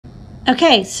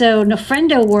Okay, so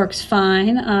Nofrendo works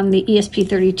fine on the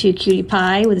ESP32 Cutie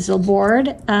Pie with his little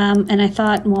board. And I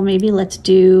thought, well, maybe let's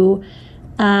do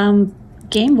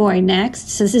Game Boy next.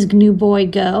 So this is GNU Boy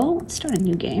Go. Let's start a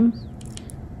new game.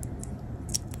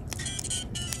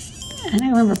 And I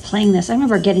remember playing this. I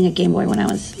remember getting a Game Boy when I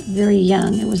was very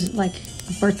young. It was like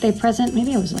a birthday present.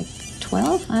 Maybe I was like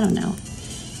 12? I don't know.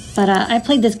 But I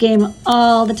played this game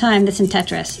all the time, this and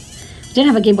Tetris. Didn't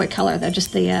have a Game Boy Color though,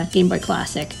 just the Game Boy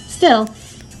Classic. Still,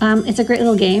 it's a great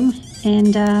little game,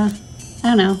 and I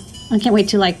don't know. I can't wait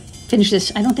to like finish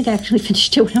this. I don't think I actually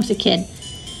finished it when I was a kid.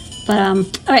 But all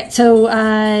right, so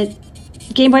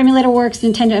Game Boy emulator works.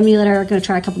 Nintendo emulator. I'm gonna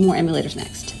try a couple more emulators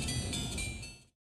next.